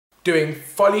doing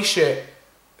folly shit,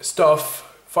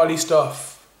 folly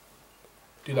stuff.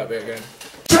 Do that bit again.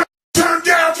 Turn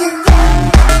down for what?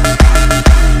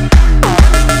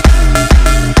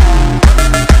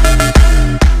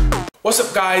 What's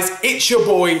up guys, it's your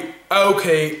boy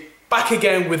OK, back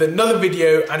again with another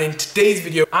video, and in today's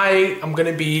video I am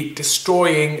going to be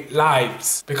destroying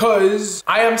lives because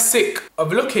I am sick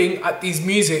of looking at these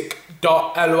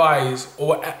music.lys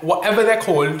or whatever they're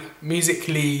called,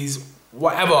 Musical.lys,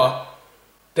 whatever.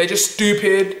 They're just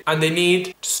stupid and they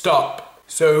need to stop.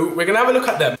 So we're going to have a look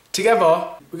at them together.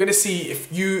 We're going to see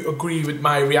if you agree with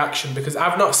my reaction because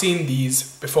I've not seen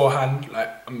these beforehand. Like,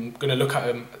 I'm going to look at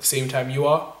them at the same time you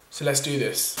are. So let's do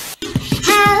this.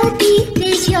 How deep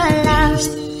is your love?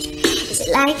 Is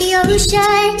it like the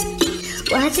ocean?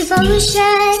 What devotion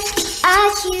are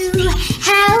you?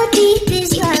 How deep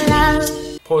is your love?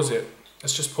 Pause it.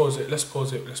 Let's just pause it. Let's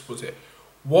pause it. Let's pause it.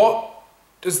 What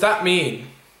does that mean?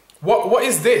 What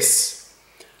is this?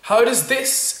 How does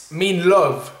this mean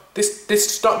love? This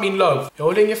does not mean love. You're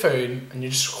holding your phone and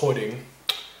you're just recording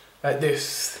like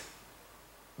this.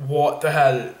 What the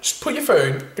hell? Just put your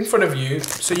phone in front of you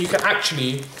so you can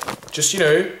actually just, you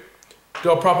know,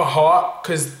 do a proper heart,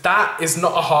 because that is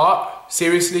not a heart.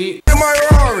 Seriously. In my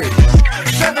Rari,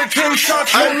 17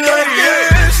 shots and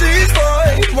she's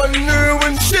fine. Wonder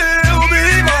when she'll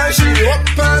be mine. She walk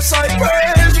past like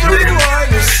praise, rewind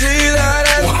to see that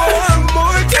as one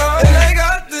more time. And I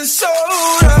got this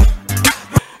soda.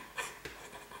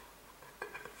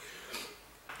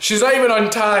 She's not even on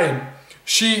time.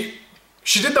 She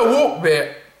did the walk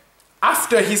bit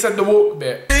after he said the walk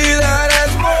bit. See that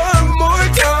as one more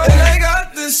time. And I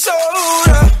got this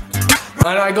soda.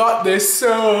 And I got this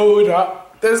soda.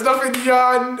 There's nothing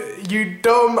on, you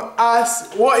dumb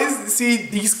ass. What is, see,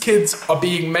 these kids are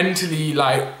being mentally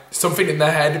like something in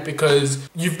their head because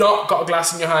you've not got a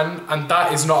glass in your hand and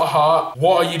that is not a heart.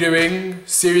 What are you doing?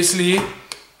 Seriously?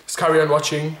 Let's carry on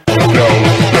watching.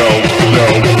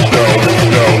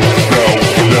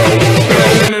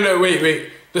 No, wait.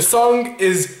 The song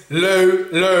is low,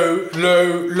 low,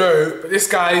 low, low, but this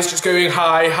guy is just going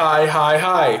high, high, high,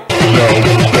 high.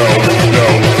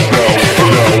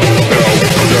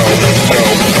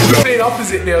 Playing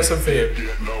opposite me or something.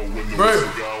 Bro,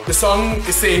 the song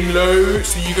is saying low,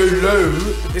 so you go low,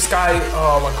 but this guy,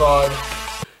 oh my god.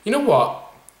 You know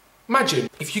what? Imagine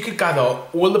if you could gather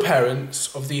all the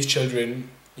parents of these children,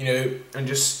 you know, and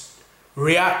just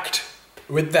react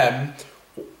with them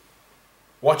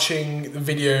watching the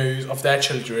videos of their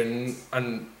children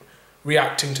and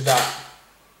reacting to that,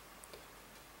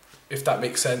 if that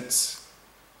makes sense.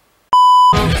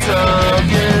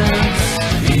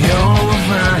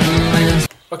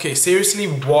 Okay, seriously,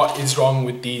 what is wrong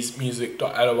with these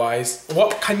music.lys?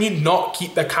 What, can you not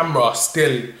keep the camera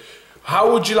still?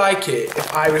 How would you like it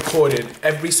if I recorded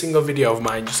every single video of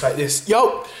mine just like this?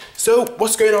 Yo, so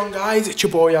what's going on guys? It's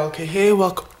your boy LK here,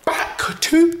 welcome back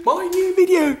to my new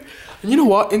video. And you know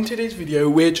what, in today's video,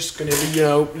 we're just gonna be, you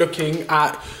know, looking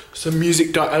at some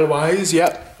music.lys,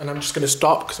 yep. And I'm just gonna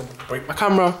stop because I'm gonna break my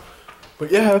camera.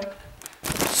 But yeah,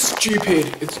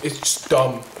 stupid, it's just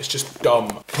dumb, it's just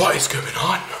dumb. What is going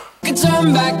on? Could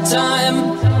turn back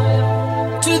time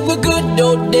to the good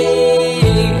old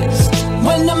days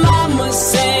when the mama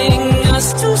sang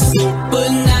us to sleep, but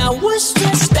now we're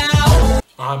stressed out.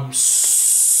 I'm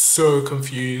so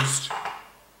confused.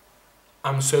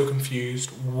 I'm so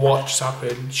confused. What just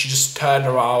happened? She just turned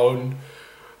around.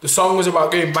 The song was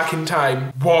about going back in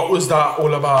time. What was that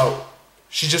all about?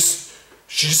 She just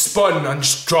spun and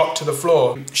just dropped to the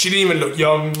floor. She didn't even look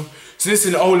young. So this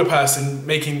is an older person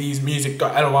making these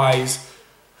music.lys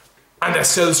and they're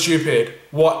still stupid.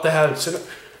 What the hell? So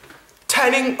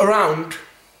turning around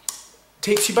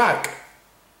takes you back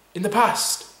in the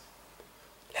past.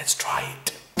 Let's try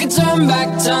it. Could turn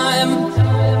back time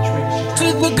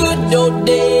to the good old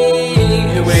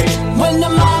days when the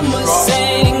mama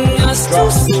sang us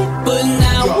to sleep, but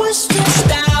now we're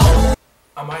stressed out.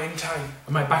 Am I in time?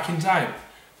 Am I back in time?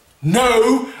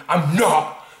 No, I'm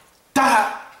not.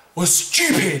 That was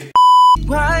stupid.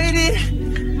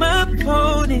 Riding my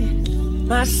pony,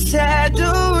 my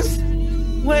saddle's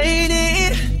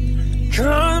waiting,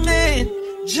 come and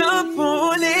jump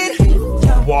on it.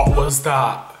 What was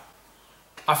that?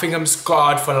 I think I'm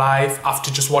scarred for life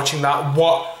after just watching that.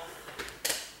 What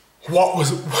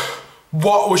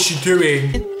was she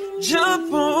doing?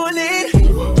 Jump on it.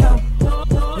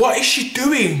 What is she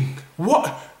doing?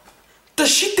 What? Does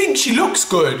she think she looks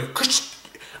good?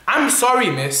 I'm sorry,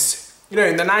 miss. You know,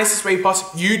 in the nicest way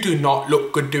possible, you do not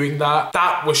look good doing that.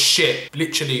 That was shit,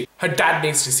 literally. Her dad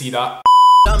needs to see that.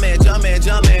 Jumpin',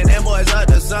 them boys up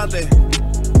to something.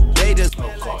 They just.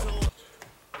 Oh God.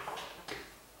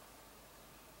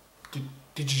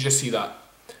 Did you just see that?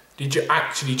 Did you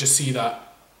actually just see that?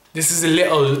 This is a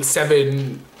little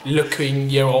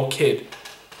 7-looking-year-old kid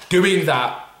doing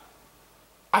that.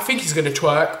 I think he's gonna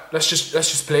twerk. Let's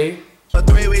just play.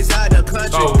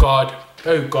 Oh God.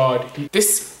 Oh God.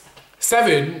 This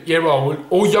 7-year-old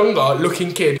or younger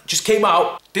looking kid just came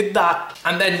out, did that,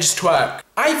 and then just twerk.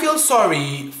 I feel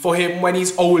sorry for him when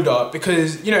he's older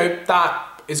because, you know,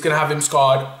 that is gonna have him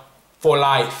scarred for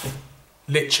life.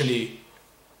 Literally.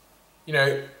 You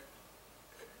know,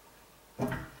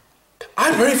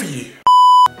 I'm ready for you.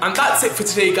 And that's it for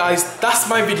today, guys. That's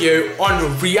my video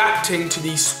on reacting to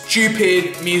these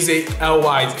stupid music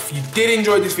LYs. If you did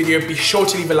enjoy this video, be sure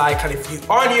to leave a like, and if you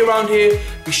are new around here,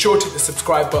 be sure to hit the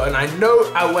subscribe button. I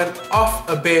know I went off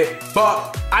a bit,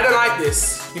 but I don't like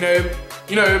this. You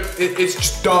know, it's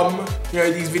just dumb. You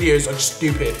know, these videos are just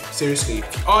stupid. Seriously.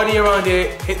 If you are new around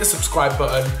here, hit the subscribe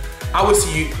button. I will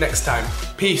see you next time.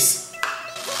 Peace.